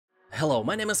Hello,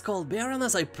 my name is Bear, and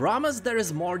as I promised, there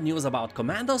is more news about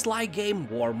Commandos-like game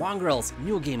War Mongrels.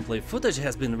 New gameplay footage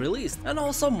has been released, and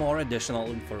also more additional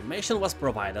information was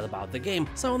provided about the game,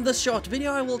 so in this short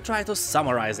video I will try to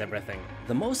summarize everything.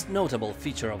 The most notable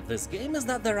feature of this game is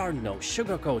that there are no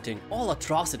sugarcoating. All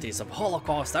atrocities of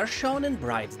Holocaust are shown in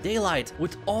bright daylight,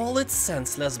 with all its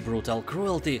senseless brutal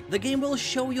cruelty. The game will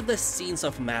show you the scenes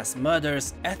of mass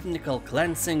murders, ethnical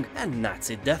cleansing, and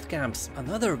Nazi death camps.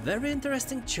 Another very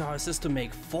interesting choice is to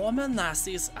make former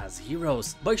Nazis as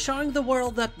heroes, by showing the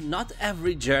world that not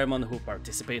every German who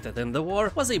participated in the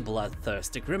war was a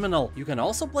bloodthirsty criminal. You can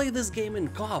also play this game in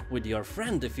co-op with your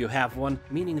friend if you have one,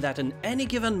 meaning that in any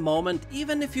given moment,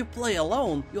 even if you play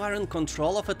alone, you are in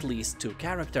control of at least two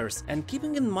characters. And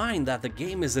keeping in mind that the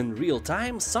game is in real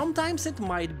time, sometimes it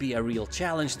might be a real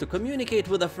challenge to communicate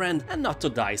with a friend and not to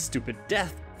die stupid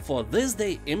death. For this,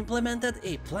 they implemented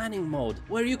a planning mode,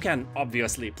 where you can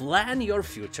obviously plan your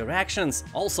future actions.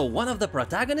 Also, one of the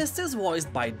protagonists is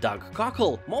voiced by Doug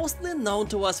Cockle, mostly known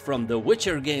to us from the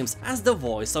Witcher games as the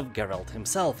voice of Geralt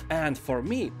himself. And for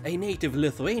me, a native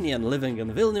Lithuanian living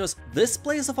in Vilnius, this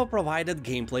place of a provided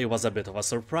gameplay was a bit of a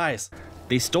surprise.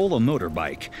 They stole a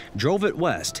motorbike, drove it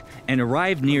west, and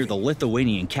arrived near the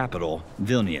Lithuanian capital,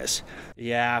 Vilnius.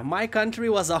 Yeah, my country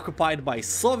was occupied by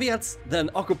Soviets,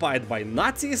 then occupied by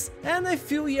Nazis, and a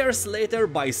few years later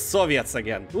by Soviets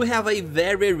again. We have a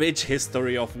very rich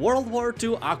history of World War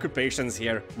II occupations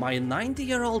here. My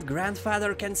 90-year-old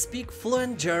grandfather can speak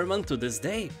fluent German to this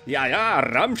day. Ja,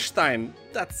 Rammstein.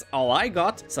 That's all I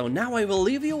got. So now I will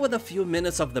leave you with a few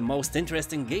minutes of the most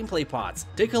interesting gameplay parts.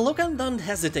 Take a look and don't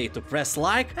hesitate to press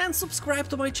like and subscribe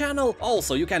to my channel.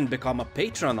 Also, you can become a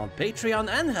patron on Patreon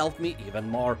and help me even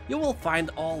more. You will find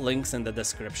all links in the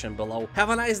description below.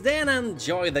 Have a nice day and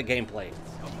enjoy the gameplay.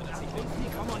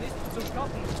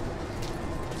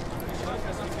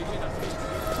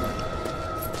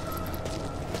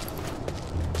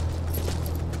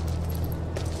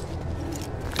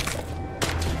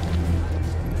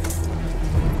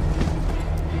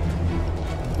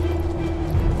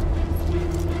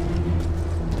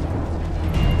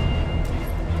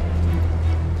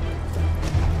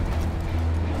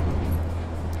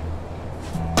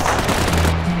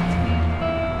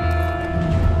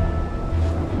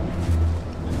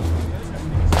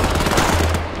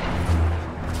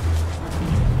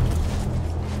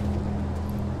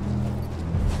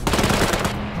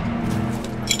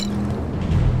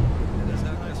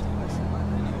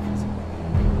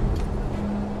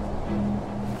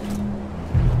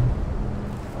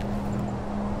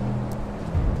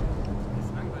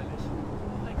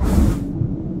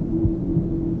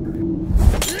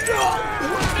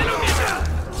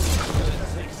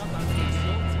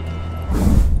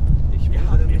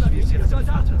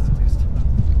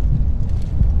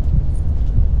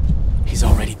 He's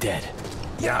already dead.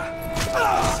 Yeah.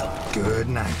 Good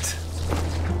night.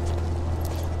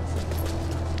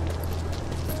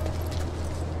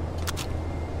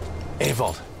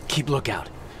 Avold, keep lookout.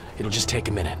 It'll just take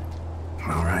a minute.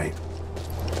 All right.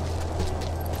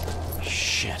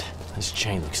 Shit, this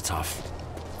chain looks tough.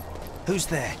 Who's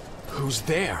there? Who's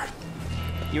there?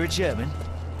 You're a German?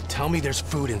 Tell me there's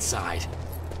food inside.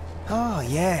 Oh,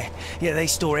 yeah. Yeah, they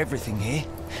store everything here.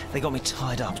 They got me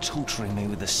tied up, torturing me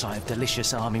with the sight of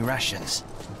delicious army rations.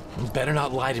 You better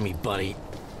not lie to me, buddy.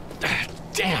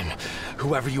 Damn,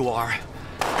 whoever you are.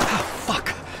 Ah, fuck.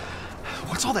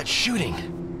 What's all that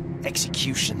shooting?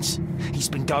 Executions. He's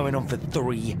been going on for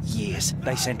 3 years.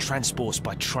 They send transports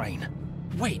by train.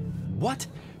 Wait, what?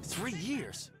 3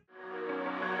 years?